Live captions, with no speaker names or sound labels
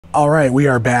All right, we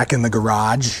are back in the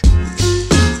garage.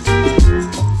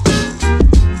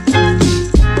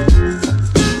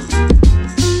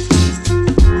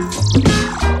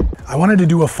 I wanted to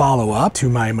do a follow-up to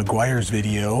my Meguiar'S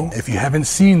video. If you haven't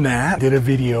seen that, I did a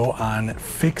video on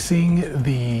fixing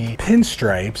the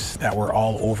pinstripes that were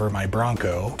all over my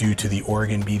Bronco due to the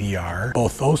Oregon BDR.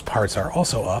 Both those parts are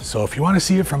also up. So if you want to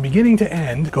see it from beginning to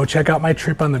end, go check out my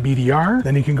trip on the BDR.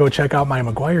 Then you can go check out my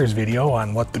Meguiar'S video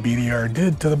on what the BDR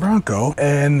did to the Bronco.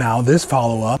 And now this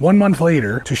follow-up, 1 month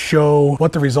later, to show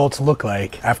what the results look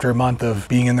like after a month of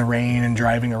being in the rain and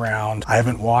driving around. I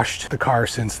haven't washed the car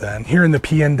since then. Here in the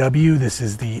PNW, this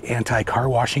is the anti-car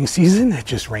washing season. It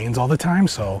just rains all the time,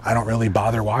 so I don't really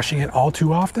bother washing it all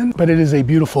too often, but it is a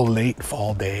beautiful late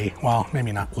fall day. Well,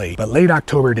 maybe not late, but late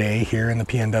October day here in the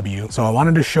PNW. So I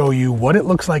wanted to show you what it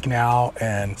looks like now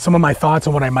and some of my thoughts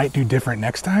on what I might do different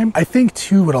next time. I think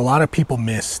too, what a lot of people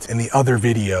missed in the other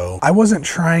video, I wasn't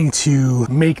trying to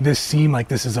make this seem like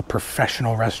this is a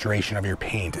professional restoration of your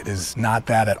paint. It is not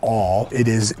that at all. It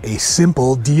is a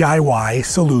simple DIY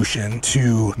solution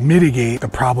to mitigate the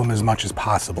problem as much as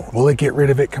possible. Will it get rid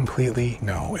of it completely?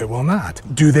 No, it will not.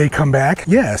 Do they come back?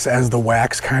 Yes, as the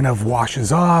wax kind of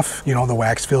washes off, you know, the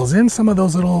wax fills in some of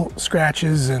those little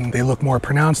scratches and they look more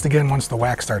pronounced again once the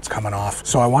wax starts coming off.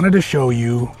 So I wanted to show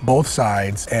you both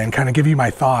sides and kind of give you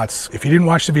my thoughts. If you didn't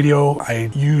watch the video,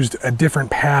 I used a different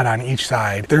pad on each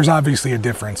side. There's obviously a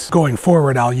difference. Going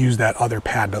forward, I'll use that other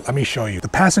pad, but let me show you. The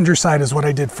passenger side is what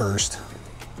I did first.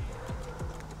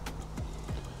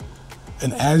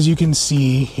 And as you can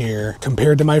see here,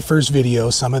 compared to my first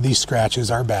video, some of these scratches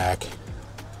are back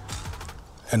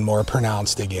and more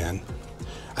pronounced again.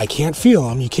 I can't feel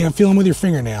them. You can't feel them with your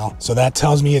fingernail. So that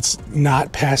tells me it's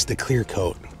not past the clear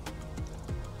coat.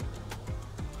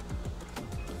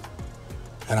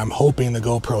 And I'm hoping the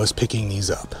GoPro is picking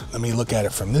these up. Let me look at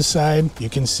it from this side.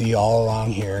 You can see all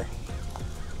along here,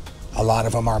 a lot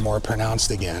of them are more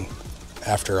pronounced again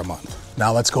after a month.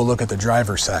 Now let's go look at the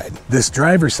driver's side. This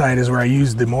driver's side is where I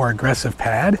used the more aggressive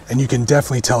pad, and you can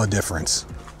definitely tell a difference.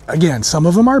 Again, some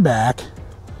of them are back.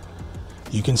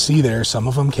 You can see there, some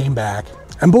of them came back,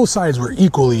 and both sides were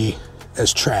equally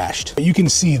as trashed. But you can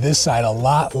see this side, a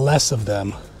lot less of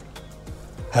them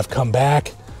have come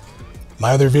back.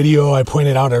 My other video, I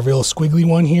pointed out a real squiggly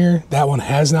one here. That one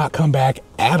has not come back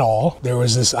at all. There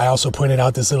was this, I also pointed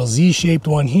out this little Z-shaped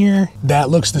one here. That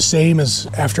looks the same as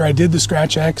after I did the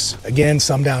Scratch X. Again,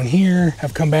 some down here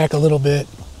have come back a little bit.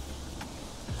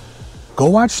 Go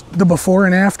watch the before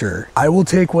and after. I will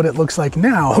take what it looks like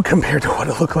now compared to what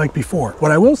it looked like before. What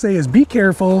I will say is be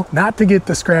careful not to get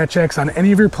the Scratch X on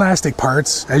any of your plastic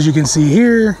parts. As you can see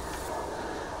here,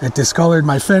 it discolored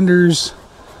my fenders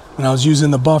when I was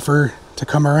using the buffer to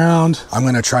come around. I'm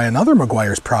gonna try another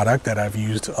Meguiar'S product that I've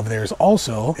used of theirs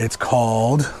also. It's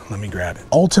called, let me grab it,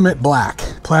 Ultimate Black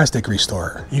Plastic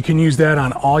Restorer. You can use that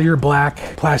on all your black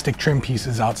plastic trim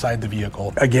pieces outside the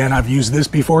vehicle. Again, I've used this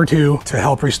before too to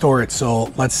help restore it,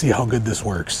 so let's see how good this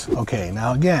works. Okay,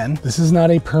 now again, this is not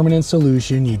a permanent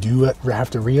solution. You do have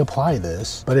to reapply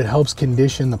this, but it helps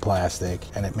condition the plastic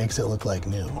and it makes it look like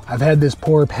new. I've had this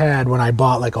poor pad when I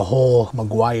bought like a whole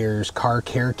Meguiar'S car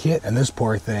care kit, and this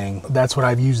poor thing, that's what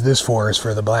I've used this for, is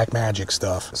for the black magic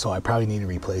stuff. So I probably need to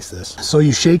replace this. So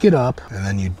you shake it up and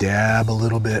then you dab a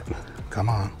little bit. Come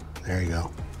on, there you go.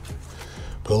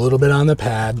 Put a little bit on the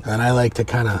pad, and I like to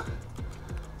kind of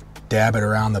dab it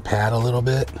around the pad a little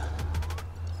bit.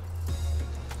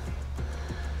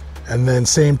 And then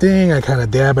same thing, I kind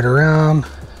of dab it around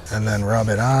and then rub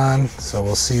it on. So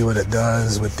we'll see what it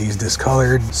does with these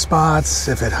discolored spots,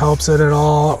 if it helps it at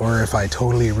all, or if I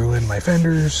totally ruined my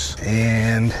fenders.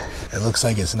 And it looks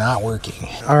like it's not working.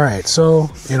 All right, so,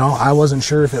 you know, I wasn't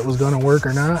sure if it was gonna work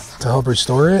or not to help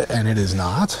restore it, and it is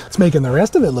not. It's making the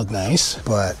rest of it look nice,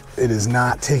 but it is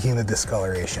not taking the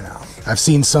discoloration out. I've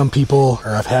seen some people,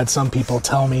 or I've had some people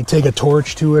tell me, take a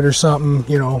torch to it or something,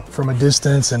 you know, from a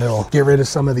distance, and it'll get rid of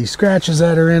some of these scratches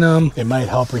that are in them. It might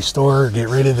help restore, get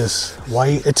rid of this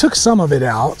white. It took some of it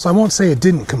out, so I won't say it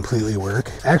didn't completely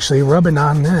work. Actually, rubbing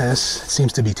on this, it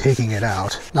seems to be taking it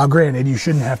out. Now, granted, you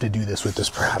shouldn't have to do this with this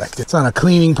product. It's not a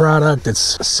cleaning product.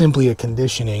 It's simply a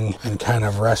conditioning and kind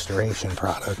of restoration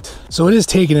product. So it is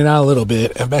taking it out a little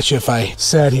bit. I bet you if I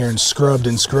sat here and scrubbed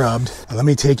and scrubbed. Let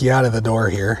me take you out of the door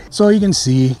here. So you can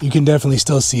see, you can definitely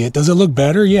still see it. Does it look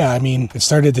better? Yeah, I mean, it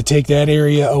started to take that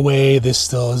area away. This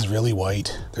still is really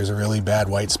white. There's a really bad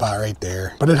white spot right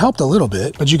there, but it helped a little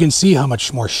bit. But you can see how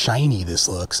much more shiny this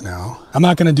looks now. I'm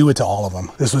not gonna do it to all of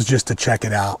them. This was just to check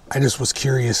it out. I just was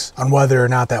curious on whether or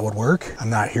not that would work. I'm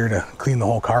not here to clean the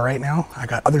whole car right right now. I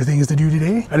got other things to do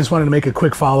today. I just wanted to make a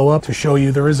quick follow-up to show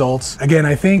you the results. Again,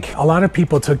 I think a lot of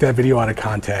people took that video out of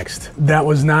context. That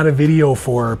was not a video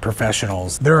for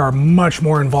professionals. There are much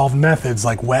more involved methods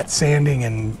like wet sanding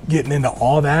and getting into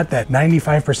all that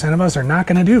 95% of us are not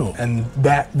gonna do. And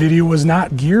that video was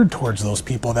not geared towards those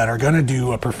people that are gonna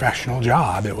do a professional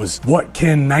job. It was, what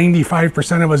can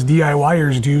 95% of us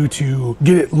DIYers do to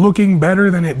get it looking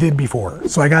better than it did before?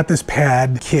 So I got this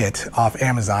pad kit off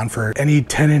Amazon for any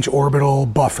 10-inch orbital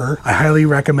buffer. I highly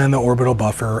recommend the orbital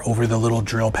buffer over the little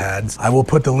drill pads. I will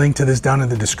put the link to this down in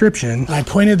the description. I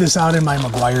pointed this out in my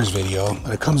Meguiar'S video,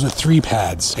 but it comes with 3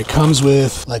 pads. It comes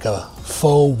with like a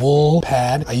faux wool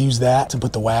pad. I use that to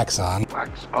put the wax on.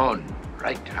 Wax on,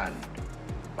 right hand.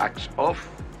 Wax off,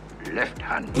 left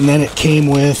hand. And then it came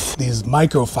with these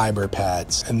microfiber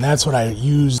pads, and that's what I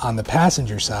use on the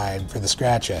passenger side for the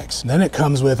Scratch X. And then it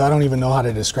comes with, I don't even know how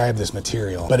to describe this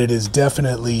material, but it is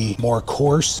definitely more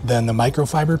coarse than the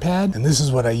microfiber pad, and this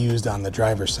is what I used on the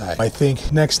driver's side. I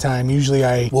think next time, usually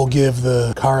I will give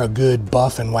the car a good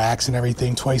buff and wax and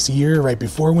everything twice a year, right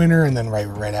before winter and then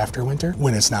right after winter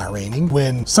when it's not raining.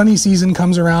 When sunny season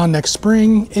comes around next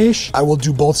spring-ish, I will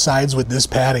do both sides with this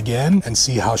pad again and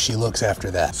see how she looks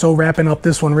after that. So wrapping up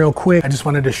this one real quick, I just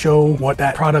wanted to show what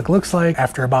that product looks like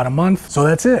after about a month. So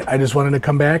that's it. I just wanted to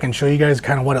come back and show you guys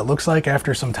kind of what it looks like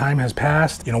after some time has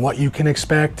passed, you know, what you can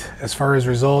expect as far as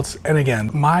results. And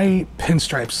again, my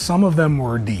pinstripes, some of them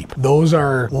were deep. Those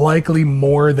are likely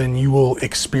more than you will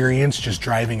experience just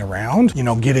driving around, you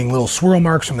know, getting little swirl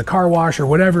marks from the car wash or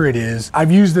whatever it is.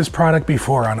 I've used this product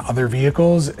before on other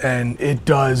vehicles, and it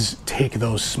does take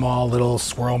those small little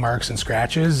swirl marks and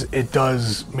scratches. It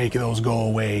does make those go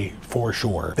away for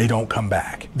sure. They don't come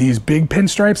back. These big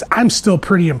pinstripes, I'm still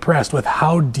pretty impressed with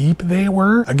how deep they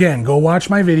were. Again, go watch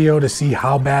my video to see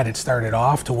how bad it started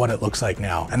off to what it looks like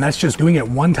now. And that's just doing it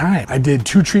one time. I did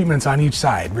 2 treatments on each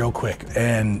side real quick,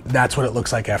 and that's what it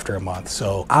looks like after a month.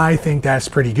 So I think that's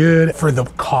pretty good for the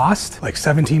cost, like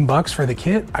 17 bucks for the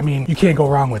kit. I mean, you can't go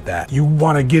wrong with that. You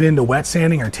want to get into wet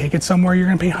sanding or take it somewhere, you're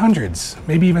gonna pay hundreds,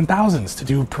 maybe even thousands to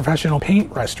do professional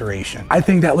paint restoration. I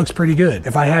think that looks pretty good.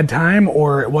 If I had time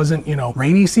or it wasn't, you know,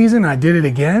 rainy season, I did it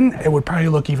again, it would probably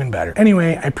look even better.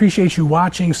 Anyway, I appreciate you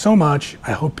watching so much.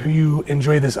 I hope you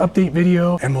enjoy this update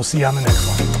video, and we'll see you on the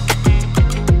next one.